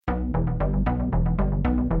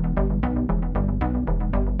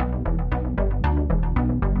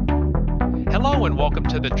and welcome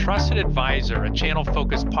to The Trusted Advisor, a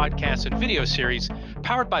channel-focused podcast and video series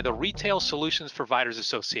powered by the Retail Solutions Providers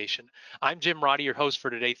Association. I'm Jim Roddy, your host for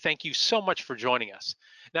today. Thank you so much for joining us.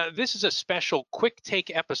 Now, this is a special quick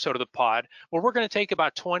take episode of the pod where we're going to take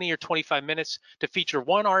about 20 or 25 minutes to feature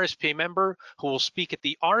one RSPA member who will speak at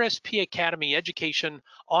the RSP Academy Education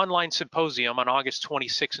Online Symposium on August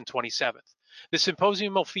 26th and 27th. The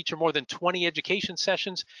symposium will feature more than 20 education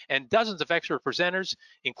sessions and dozens of expert presenters,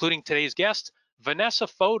 including today's guest, Vanessa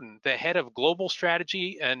Foden, the head of global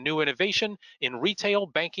strategy and new innovation in retail,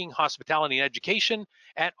 banking, hospitality, and education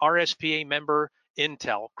at RSPA member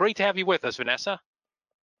Intel. Great to have you with us, Vanessa.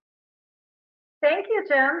 Thank you,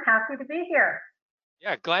 Jim. Happy to be here.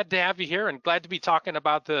 Yeah, glad to have you here and glad to be talking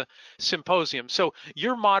about the symposium. So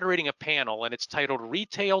you're moderating a panel and it's titled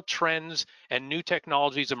Retail Trends and New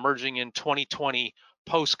Technologies Emerging in 2020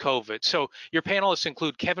 Post-COVID. So your panelists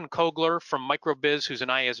include Kevin Kogler from Microbiz, who's an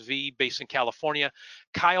ISV based in California,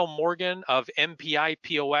 Kyle Morgan of MPI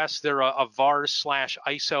POS, they're a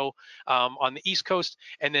VAR/ISO on the East Coast,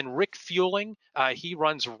 and then Rick Fueling, he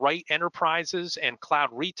runs Right Enterprises and Cloud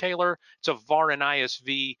Retailer. It's a VAR and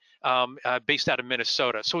ISV based out of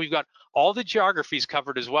Minnesota. So we've got all the geographies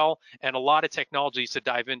covered as well and a lot of technologies to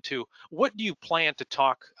dive into. What do you plan to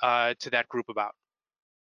talk to that group about?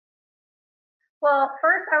 Well,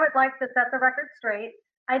 first, I would like to set the record straight.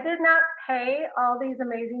 I did not pay all these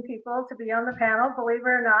amazing people to be on the panel, believe it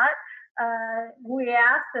or not. We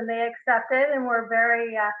asked and they accepted, and we're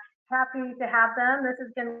very happy to have them. This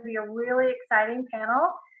is going to be a really exciting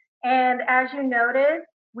panel. And as you noted,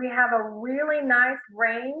 we have a really nice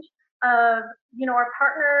range of, our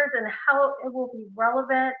partners and how it will be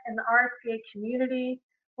relevant in the RSPA community.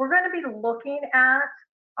 We're going to be looking at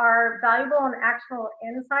our valuable and actionable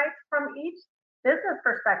insights from each business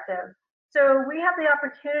perspective. So we have the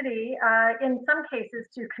opportunity in some cases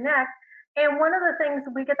to connect. And one of the things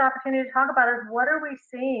we get the opportunity to talk about is what are we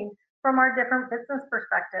seeing from our different business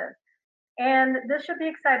perspectives. And this should be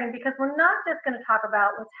exciting because we're not just going to talk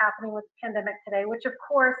about what's happening with the pandemic today, which of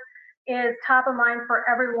course is top of mind for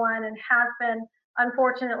everyone and has been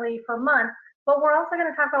unfortunately for months, but we're also going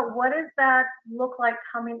to talk about what does that look like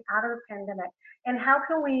coming out of the pandemic and how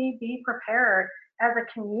can we be prepared as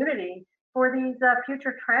a community for these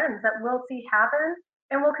future trends that we'll see happen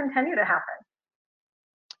and will continue to happen.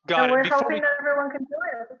 We're hoping that everyone can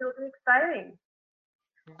join us. It'll be exciting.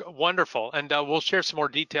 Wonderful. And we'll share some more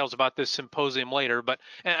details about this symposium later.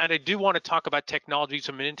 And I do want to talk about technologies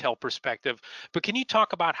from an Intel perspective. But can you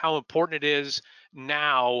talk about how important it is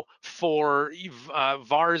now for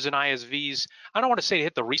VARs and ISVs? I don't want to say to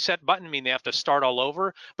hit the reset button, I mean they have to start all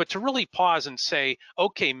over, but to really pause and say,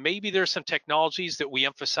 okay, maybe there's some technologies that we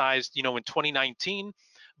emphasized, in 2019.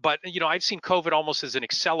 But I've seen COVID almost as an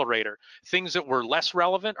accelerator. Things that were less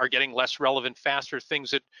relevant are getting less relevant faster. Things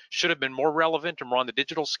that should have been more relevant and more on the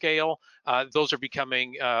digital scale, those are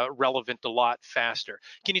becoming relevant a lot faster.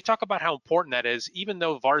 Can you talk about how important that is, even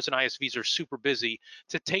though VARs and ISVs are super busy,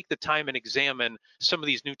 to take the time and examine some of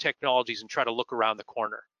these new technologies and try to look around the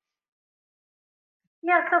corner?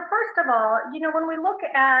 Yeah, so first of all, when we look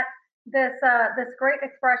at this great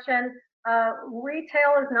expression,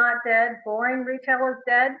 retail is not dead, boring retail is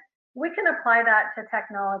dead, we can apply that to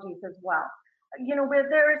technologies as well.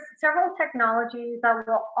 There's several technologies that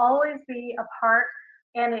will always be a part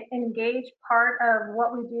and an engaged part of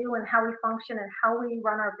what we do and how we function and how we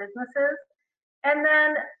run our businesses. And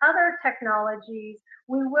then other technologies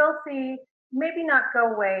we will see maybe not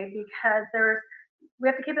go away because we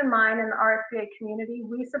have to keep in mind in the RSPA community,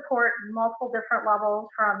 we support multiple different levels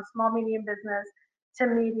from small, medium business to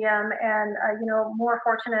medium and, more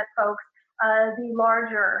fortunate folks, the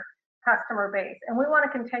larger customer base. And we want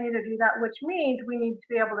to continue to do that, which means we need to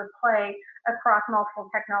be able to play across multiple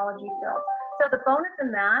technology fields. So the bonus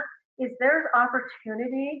in that is there's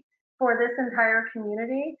opportunity for this entire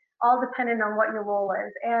community, all depending on what your role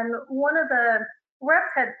is. And one of the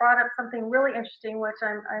reps had brought up something really interesting, which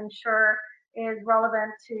I'm sure is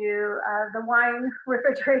relevant to the wine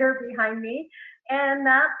refrigerator behind me. And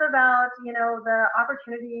that's about, the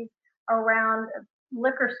opportunities around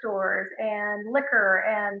liquor stores and liquor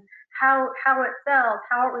and how it sells,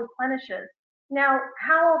 how it replenishes. Now,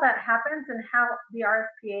 how all that happens and how the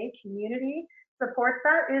RSPA community supports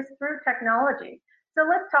that is through technology. So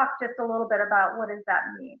let's talk just a little bit about what does that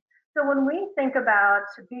mean. So when we think about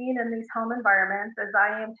being in these home environments, as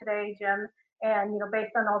I am today, Jim, and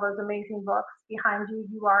based on all those amazing books behind you,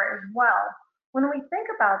 you are as well. When we think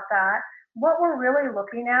about that, what we're really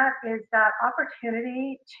looking at is that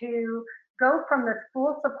opportunity to go from the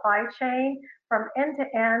full supply chain from end to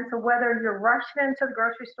end to whether you're rushing into the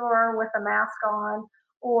grocery store with a mask on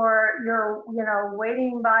or you're,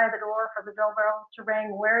 waiting by the door for the doorbell to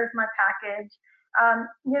ring. Where's my package?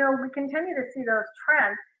 We continue to see those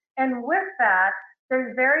trends. And with that,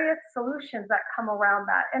 there's various solutions that come around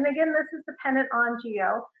that. And again, this is dependent on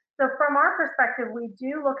geo. So from our perspective, we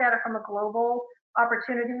do look at it from a global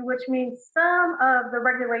opportunity, which means some of the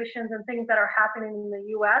regulations and things that are happening in the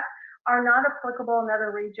US are not applicable in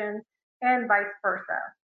other regions and vice versa.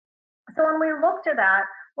 So when we look to that,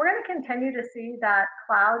 we're going to continue to see that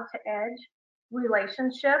cloud to edge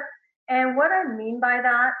relationship. And what I mean by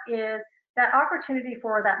that is that opportunity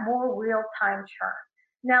for that more real time churn.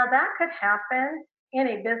 Now, that could happen in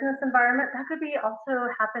a business environment, that could be also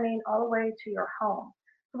happening all the way to your home.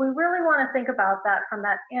 So we really want to think about that from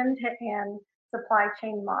that end to end supply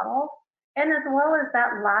chain model, and as well as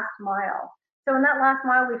that last mile. So in that last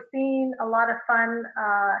mile, we've seen a lot of fun,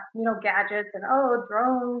 gadgets and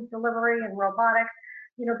drone delivery and robotics.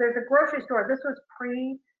 There's a grocery store. This was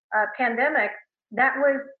pre-pandemic. That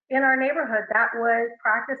was in our neighborhood. That was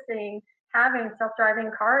practicing having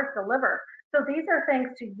self-driving cars deliver. So these are things,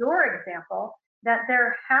 to your example, that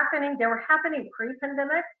they're happening. They were happening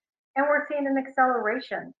pre-pandemic, and we're seeing an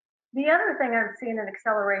acceleration. The other thing I'm seeing an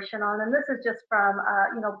acceleration on, and this is just from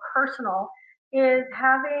personal, is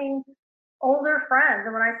having older friends.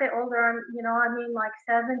 And when I say older, I mean like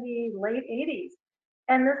 70, late 80s.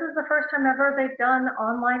 And this is the first time ever they've done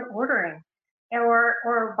online ordering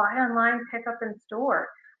or buy online, pick up in store.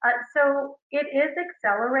 So it is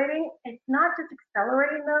accelerating. It's not just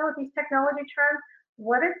accelerating though, these technology trends.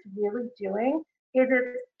 What it's really doing is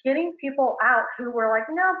it's getting people out who were like,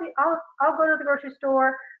 no, I'll go to the grocery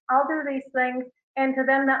store, I'll do these things. And to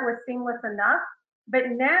them, that was seamless enough. But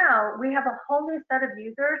now we have a whole new set of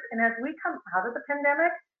users. And as we come out of the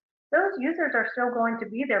pandemic, those users are still going to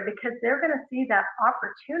be there because they're going to see that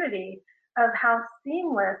opportunity of how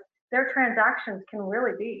seamless their transactions can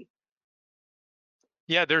really be.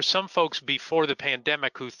 Yeah, there's some folks before the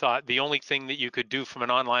pandemic who thought the only thing that you could do from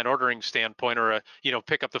an online ordering standpoint or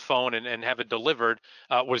pick up the phone and have it delivered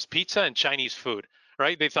was pizza and Chinese food,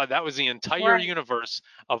 right? They thought that was the entire Right, universe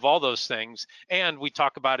of all those things. And we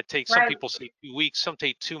talk about it takes, some right. people say 2 weeks, some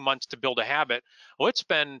take 2 months to build a habit. Well, it's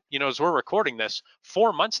been, as we're recording this,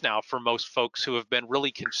 4 months now for most folks who have been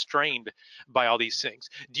really constrained by all these things.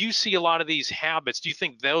 Do you see a lot of these habits? Do you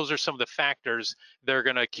think those are some of the factors they're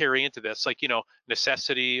going to carry into this? Like,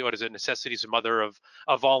 necessity, what is it? Necessity is the mother of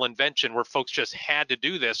all invention, where folks just had to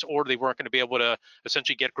do this or they weren't going to be able to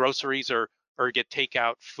essentially get groceries or get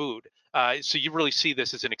takeout food. So you really see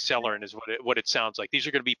this as an accelerant, is what it sounds like. These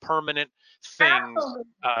are going to be permanent things Absolutely.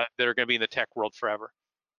 that are going to be in the tech world forever.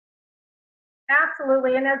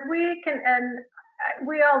 Absolutely. And as we can, and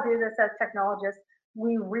we all do this as technologists,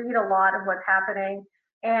 we read a lot of what's happening.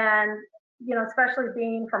 And, especially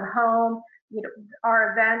being from home,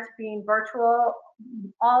 our events being virtual,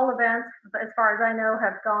 all events, as far as I know,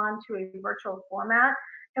 have gone to a virtual format.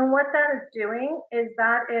 And what that is doing is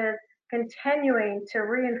that is continuing to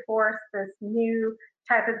reinforce this new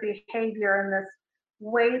type of behavior and this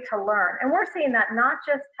way to learn. And we're seeing that not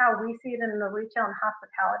just how we see it in the retail and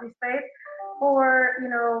hospitality space, for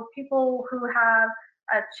people who have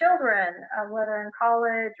children, whether in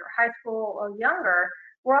college or high school or younger.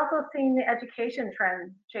 We're also seeing the education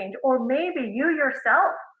trend change, or maybe you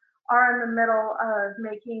yourself are in the middle of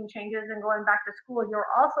making changes and going back to school. You're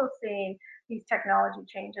also seeing these technology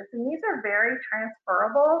changes, and these are very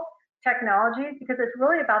transferable technologies because it's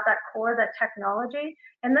really about that core, that technology,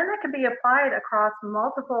 and then that can be applied across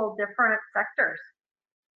multiple different sectors.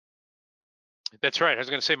 That's right. I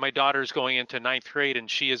was going to say my daughter's going into ninth grade and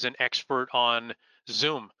she is an expert on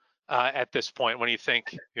Zoom at this point. When you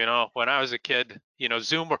think, when I was a kid,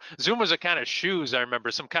 Zoom was a kind of shoes. I remember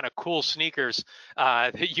some kind of cool sneakers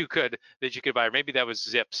that you could buy. Or maybe that was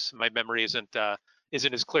Zips. My memory isn't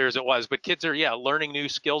as clear as it was. But kids are learning new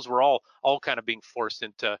skills. We're all kind of being forced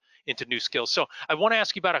into new skills. So I want to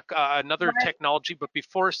ask you about another Right. technology. But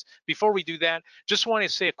before we do that, just want to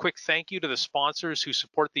say a quick thank you to the sponsors who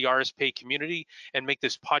support the RSPA community and make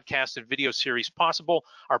this podcast and video series possible.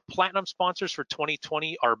 Our platinum sponsors for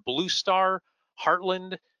 2020 are Blue Star,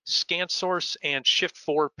 Heartland, ScanSource, and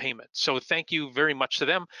Shift4 Payments. So thank you very much to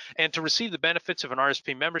them. And to receive the benefits of an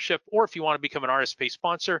RSP membership, or if you want to become an RSP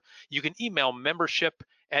sponsor, you can email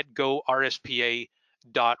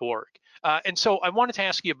membership@gorspa.org. And so I wanted to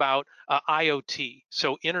ask you about IoT,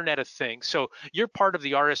 so Internet of Things. So you're part of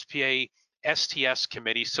the RSPA STS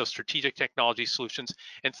committee, so Strategic Technology Solutions.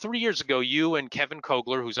 And 3 years ago, you and Kevin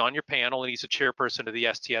Kogler, who's on your panel, and he's a chairperson of the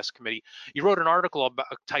STS committee, you wrote an article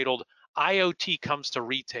titled IoT Comes to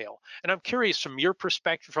Retail. And I'm curious, from your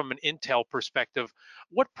perspective, from an Intel perspective,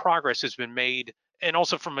 what progress has been made and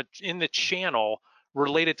also from in the channel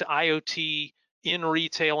related to IoT in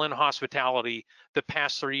retail and hospitality the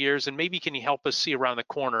past 3 years? And maybe can you help us see around the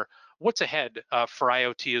corner what's ahead for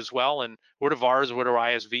IoT as well? And what are VARs, what are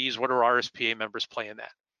ISVs, what are RSPA members play in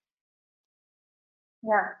that?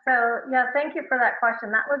 Yeah, so yeah, thank you for that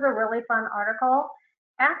question. That was a really fun article.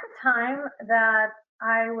 At the time that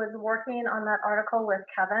I was working on that article with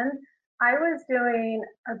Kevin, I was doing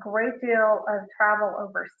a great deal of travel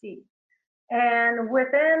overseas. And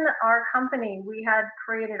within our company, we had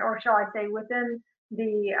created, or shall I say, within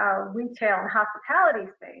the retail and hospitality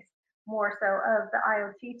space, more so of the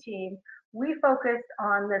IoT team, we focused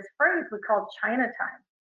on this phrase we called Chinatown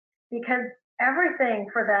because everything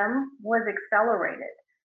for them was accelerated.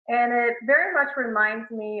 And it very much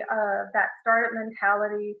reminds me of that startup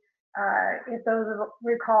mentality. If those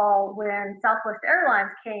recall when Southwest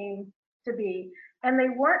Airlines came to be, and they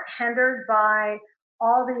weren't hindered by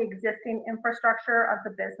all the existing infrastructure of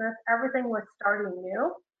the business, everything was starting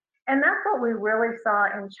new. And that's what we really saw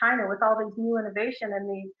in China with all these new innovation and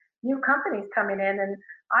these new companies coming in. And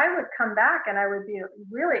I would come back and I would be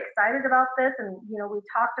really excited about this. And, we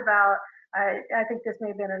talked about, I think this may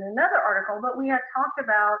have been in another article, but we had talked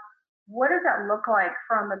about what does that look like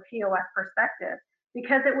from a POS perspective?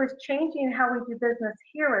 Because it was changing how we do business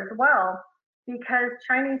here as well, because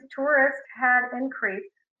Chinese tourists had increased,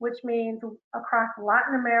 which means across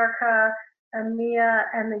Latin America, EMEA,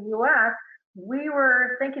 and the US, we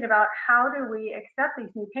were thinking about how do we accept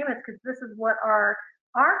these new payments because this is what our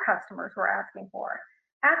customers were asking for.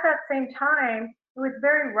 At that same time, it was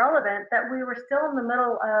very relevant that we were still in the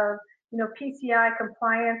middle of PCI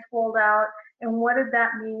compliance rolled out, and what did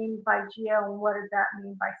that mean by geo, and what did that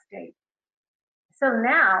mean by state? So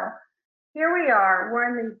now, here we are, we're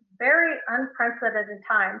in these very unprecedented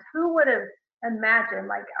times. Who would have imagined,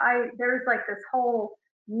 there's like this whole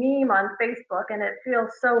meme on Facebook, and it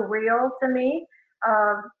feels so real to me.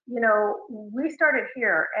 We started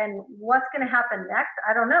here, and what's going to happen next?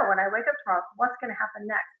 I don't know. When I wake up tomorrow, what's going to happen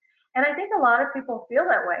next? And I think a lot of people feel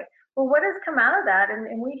that way. But what has come out of that,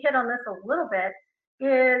 and we hit on this a little bit,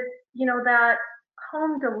 is that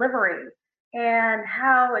home delivery and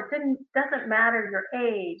how it doesn't matter your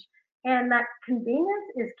age, and that convenience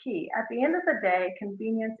is key. At the end of the day,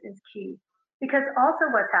 convenience is key. Because also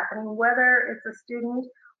what's happening, whether it's a student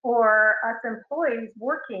or us employees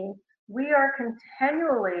working, we are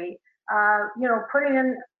continually, putting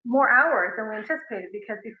in more hours than we anticipated.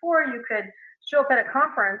 Because before you could show up at a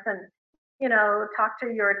conference and, talk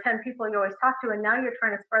to your 10 people you always talk to, and now you're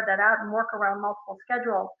trying to spread that out and work around multiple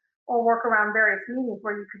schedules or work around various meetings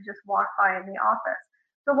where you could just walk by in the office.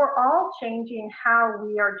 So we're all changing how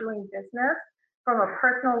we are doing business from a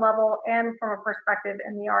personal level and from a perspective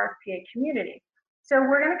in the RSPA community. So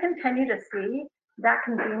we're going to continue to see that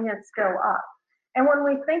convenience go up. And when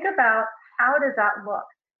we think about how does that look,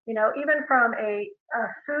 even from a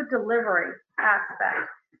food delivery aspect,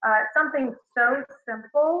 something so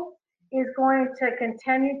simple is going to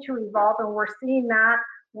continue to evolve, and we're seeing that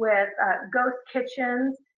with ghost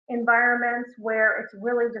kitchens environments where it's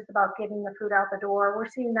really just about getting the food out the door. We're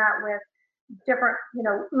seeing that with different,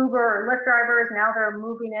 Uber or Lyft drivers. Now they're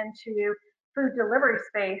moving into food delivery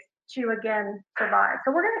space to again survive.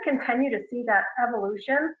 So we're going to continue to see that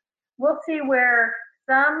evolution. We'll see where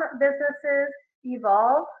some businesses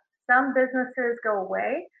evolve, some businesses go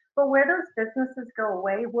away, but where those businesses go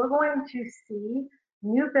away, we're going to see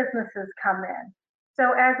new businesses come in.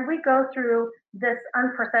 So as we go through this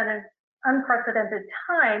unprecedented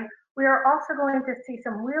time, we are also going to see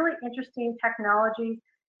some really interesting technologies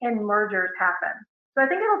and mergers happen. So I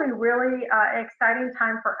think it'll be really exciting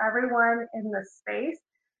time for everyone in the space.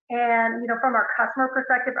 And from our customer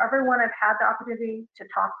perspective, everyone I've had the opportunity to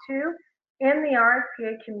talk to in the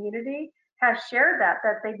RSPA community has shared that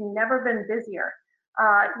they've never been busier.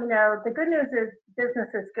 The good news is business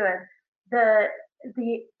is good.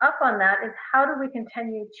 The up on that is how do we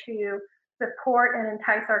continue to support and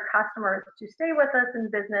entice our customers to stay with us in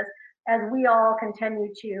business as we all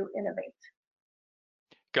continue to innovate.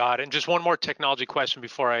 Got it. And just one more technology question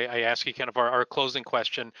before I ask you kind of our closing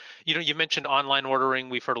question. You mentioned online ordering.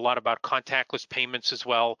 We've heard a lot about contactless payments as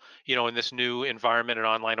well, in this new environment, and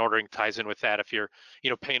online ordering ties in with that. If you're,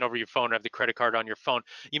 paying over your phone or have the credit card on your phone.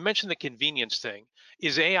 You mentioned the convenience thing.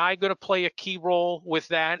 Is AI going to play a key role with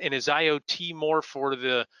that? And is IoT more for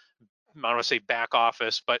the, I don't want to say back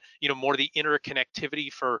office, but more the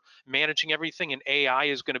interconnectivity for managing everything, and AI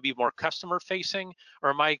is going to be more customer facing? Or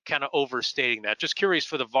am I kind of overstating that? Just curious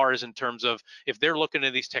for the VARs in terms of if they're looking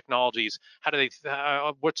at these technologies, how do they?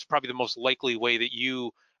 What's probably the most likely way that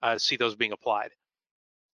you see those being applied?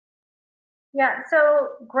 Yeah, so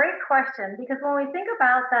great question, because when we think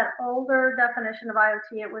about that older definition of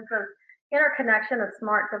IoT, it was the interconnection of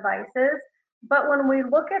smart devices. But when we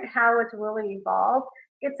look at how it's really evolved,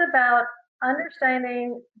 it's about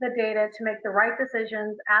understanding the data to make the right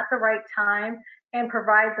decisions at the right time and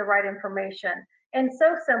provide the right information. And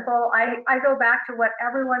so simple, I go back to what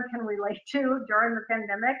everyone can relate to during the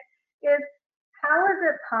pandemic is, how is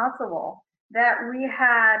it possible that we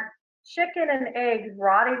had chicken and eggs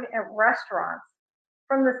rotting at restaurants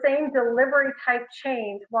from the same delivery type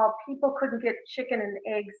chains while people couldn't get chicken and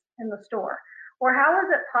eggs in the store? Or how is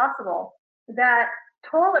it possible that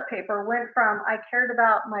toilet paper went from I cared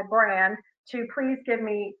about my brand to please give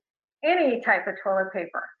me any type of toilet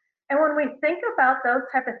paper? And when we think about those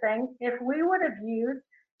type of things, if we would have used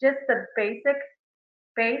just the basic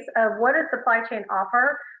base of what does supply chain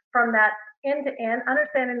offer from that end to end,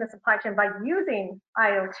 understanding the supply chain by using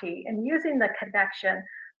IoT and using the connection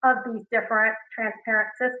of these different transparent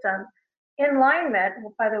systems in alignment,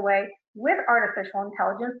 by the way, with artificial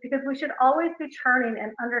intelligence, because we should always be churning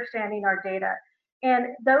and understanding our data. And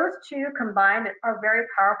those two combined are very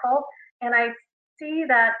powerful. And I see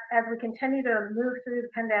that as we continue to move through the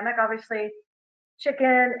pandemic, obviously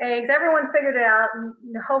chicken, eggs, everyone figured it out, and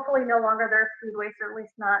hopefully no longer there's food waste, or at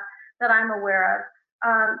least not that I'm aware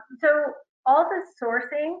of. So all this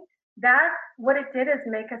sourcing, that what it did is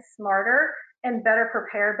make us smarter and better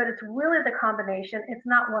prepared, but it's really the combination. It's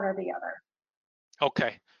not one or the other.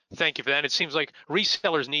 Okay, thank you for that. It seems like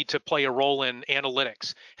resellers need to play a role in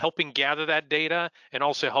analytics, helping gather that data and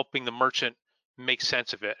also helping the merchant make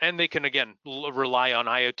sense of it. And they can, again, rely on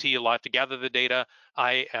IoT a lot to gather the data,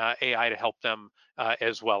 AI to help them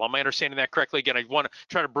as well. Am I understanding that correctly? Again, I want to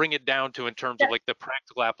try to bring it down to in terms of like the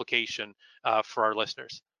practical application for our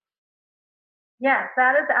listeners. Yes,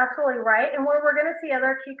 that is absolutely right. And where we're going to see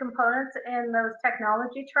other key components in those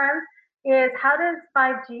technology trends is, how does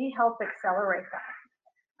 5G help accelerate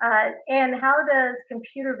that? And how does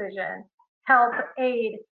computer vision help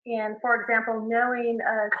aid in, for example, knowing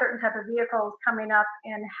a certain type of vehicle is coming up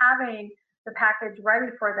and having the package ready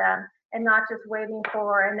for them and not just waiting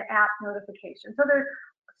for an app notification? So there's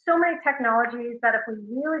so many technologies that if we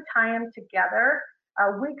really tie them together,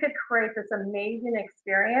 we could create this amazing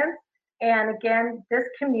experience. And again, this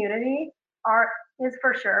community is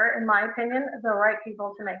for sure, in my opinion, the right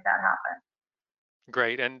people to make that happen.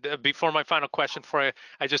 Great. And before my final question for you,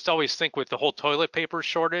 I just always think with the whole toilet paper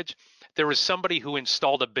shortage, there was somebody who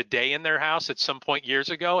installed a bidet in their house at some point years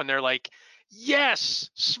ago, and they're like,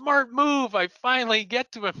 yes, smart move. I finally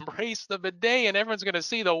get to embrace the bidet, and everyone's going to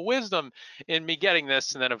see the wisdom in me getting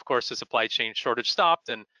this. And then, of course, the supply chain shortage stopped,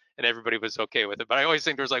 and everybody was okay with it. But I always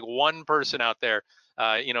think there's like one person out there,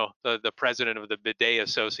 the president of the Bidet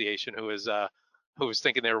Association, who was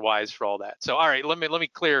thinking they were wise for all that. So, all right, let me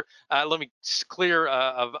clear of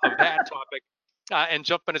that topic and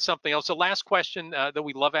jump into something else. So, last question that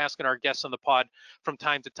we love asking our guests on the pod from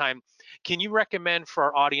time to time: can you recommend for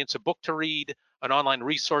our audience a book to read, an online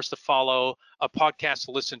resource to follow, a podcast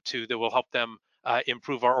to listen to that will help them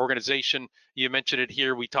improve our organization? You mentioned it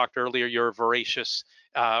here. We talked earlier. You're a voracious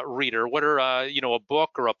reader. What are a book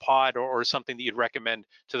or a pod or something that you'd recommend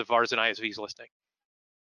to the VARs and ISVs listening?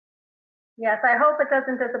 Yes, I hope it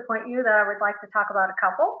doesn't disappoint you that I would like to talk about a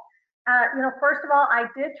couple. First of all, I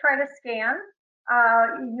did try to scan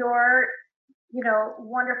your,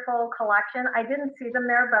 wonderful collection. I didn't see them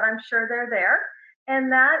there, but I'm sure they're there.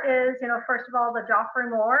 And that is, first of all, the Joffrey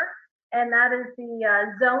Moore, and that is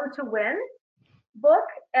the Zone to Win book,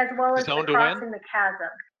 as well as the Zone to Win? Crossing the Chasm.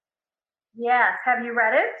 Yes, have you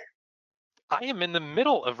read it? I am in the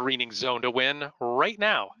middle of reading Zone to Win right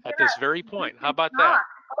now at Yeah, this very you point. How should about that? not.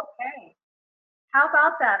 Okay. How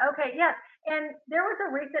about that? Okay, yes. And there was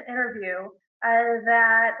a recent interview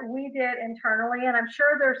that we did internally, and I'm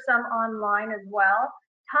sure there's some online as well,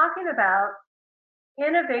 talking about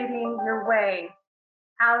innovating your way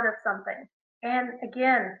out of something. And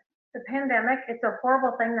again, the pandemic, it's a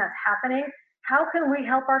horrible thing that's happening. How can we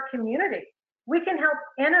help our community? We can help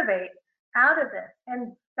innovate out of this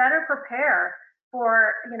and better prepare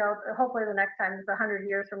for, hopefully the next time is 100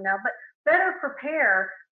 years from now, but better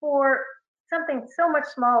prepare for something so much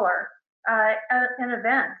smaller, an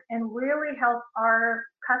event, and really help our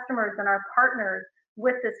customers and our partners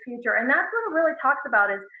with this future. And that's what it really talks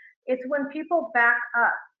about, is it's when people back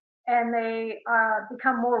up and they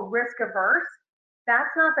become more risk averse.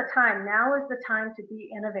 That's not the time. Now is the time to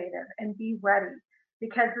be innovative and be ready,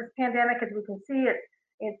 because this pandemic, as we can see,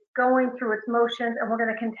 it's going through its motions, and we're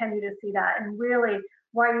going to continue to see that. And really,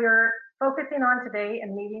 while you're focusing on today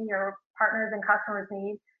and meeting your partners and customers'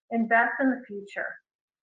 needs, invest in the future.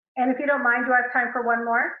 And if you don't mind, do I have time for one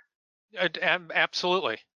more?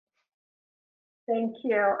 Absolutely. Thank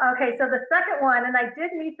you. Okay, so the second one, and I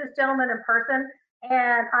did meet this gentleman in person,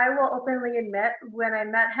 and I will openly admit, when I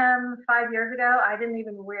met him 5 years ago, I didn't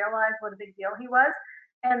even realize what a big deal he was,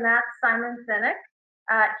 and that's Simon Sinek.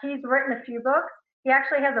 He's written a few books. He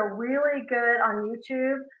actually has a really good on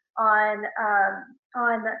YouTube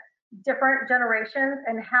on different generations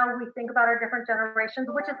and how we think about our different generations,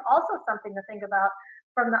 which is also something to think about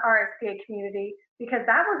from the RSPA community, because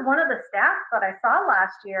that was one of the stats that I saw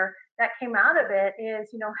last year that came out of it is,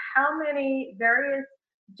 how many various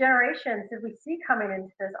generations did we see coming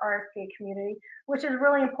into this RSPA community, which is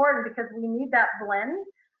really important because we need that blend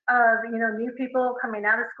of, new people coming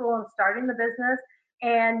out of school and starting the business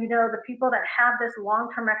and, the people that have this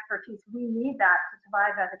long-term expertise. We need that to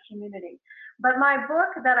survive as a community. But my book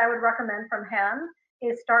that I would recommend from him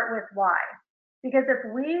is Start With Why. Because if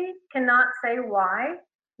we cannot say why,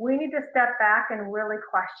 we need to step back and really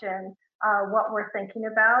question what we're thinking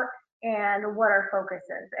about and what our focus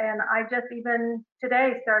is. And I just even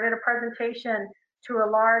today started a presentation to a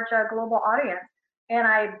large global audience. And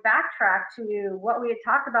I backtracked to what we had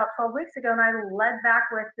talked about 12 weeks ago, and I led back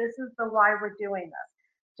with, this is the why we're doing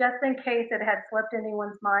this, just in case it had slipped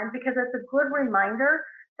anyone's mind, because it's a good reminder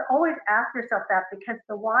to always ask yourself that, because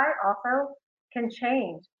the why also can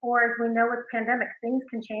change. Or as we know with pandemic, things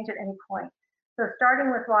can change at any point. So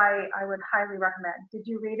starting with why, I would highly recommend. Did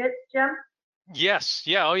you read it, Jim? Yes.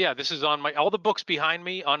 Yeah. Oh, yeah. This is on all the books behind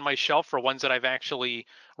me on my shelf for ones that I've actually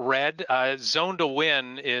read. Zone to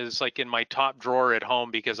Win is like in my top drawer at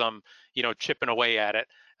home because I'm, chipping away at it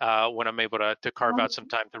when I'm able to carve out some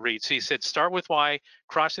time to read. So he said, start with why,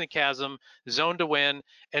 crossing the chasm, Zone to Win.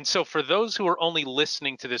 And so for those who are only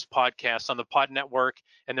listening to this podcast on the Pod Network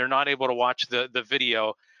and they're not able to watch the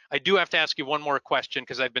video, I do have to ask you one more question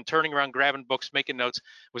because I've been turning around, grabbing books, making notes.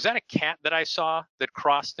 Was that a cat that I saw that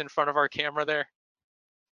crossed in front of our camera there?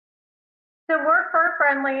 So we're fur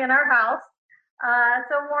friendly in our house.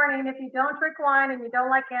 So warning, if you don't drink wine and you don't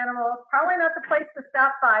like animals, probably not the place to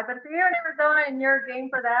stop by. But if you're in Arizona and you're game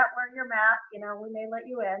for that, wear your mask, we may let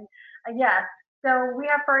you in. Yes. So we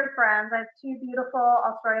have furry friends. I have two beautiful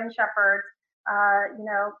Australian shepherds.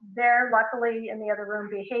 They're luckily in the other room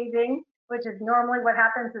behaving, which is normally what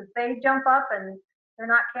happens is they jump up and they're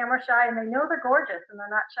not camera shy and they know they're gorgeous and they're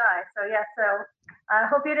not shy. So yeah, so I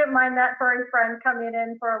hope you didn't mind that furry friend coming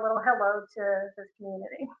in for a little hello to this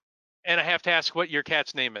community. And I have to ask what your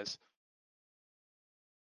cat's name is.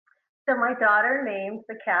 So my daughter named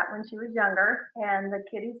the cat when she was younger, and the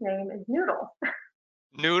kitty's name is Noodles.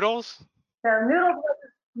 Noodles? So Noodles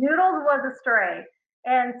was a stray.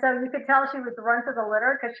 And so you could tell she was the runt of the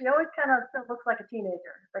litter because she always kind of still looks like a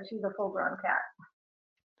teenager, but she's a full grown cat.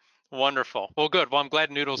 Wonderful. Well, good. Well, I'm glad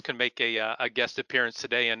Noodles can make a guest appearance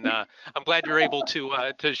today, and I'm glad you're able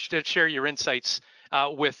to share your insights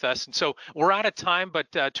with us. And so we're out of time, but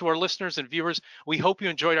to our listeners and viewers, we hope you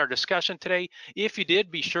enjoyed our discussion today. If you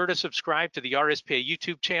did, be sure to subscribe to the RSPA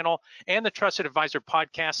YouTube channel and the Trusted Advisor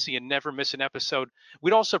podcast so you never miss an episode.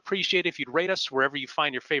 We'd also appreciate if you'd rate us wherever you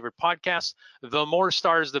find your favorite podcasts. The more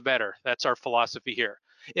stars, the better. That's our philosophy here.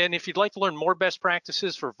 And if you'd like to learn more best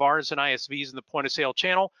practices for VARs and ISVs in the Point of Sale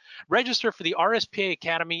channel, register for the RSPA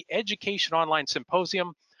Academy Education Online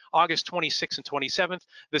Symposium, August 26th and 27th.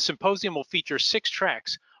 The symposium will feature 6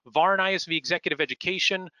 tracks: VAR and ISV executive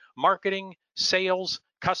education, marketing, sales,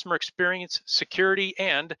 customer experience, security,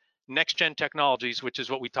 and next-gen technologies, which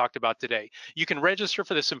is what we talked about today. You can register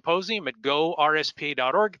for the symposium at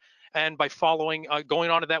gorspa.org and by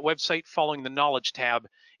going onto that website, following the Knowledge tab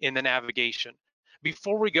in the navigation.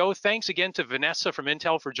 Before we go, thanks again to Vanessa from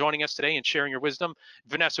Intel for joining us today and sharing your wisdom.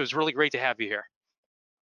 Vanessa, it was really great to have you here.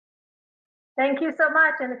 Thank you so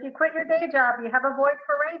much. And if you quit your day job, you have a voice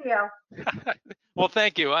for radio. Well,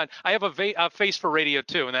 thank you. I have a face for radio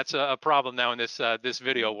too, and that's a problem now in this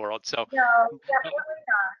video world. So no, definitely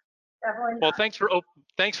not. Definitely not. Well,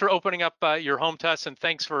 thanks for opening up your home to us, and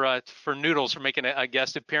thanks for Noodles for making a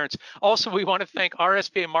guest appearance. Also, we want to thank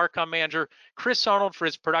RSPA Marcom manager Chris Arnold for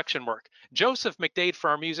his production work, Joseph McDade for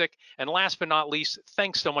our music, and last but not least,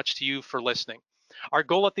 thanks so much to you for listening. Our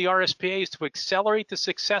goal at the RSPA is to accelerate the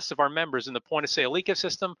success of our members in the point of sale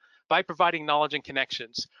ecosystem by providing knowledge and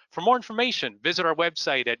connections. For more information, visit our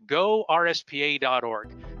website at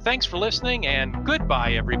gorspa.org. Thanks for listening, and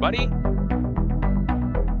goodbye, everybody.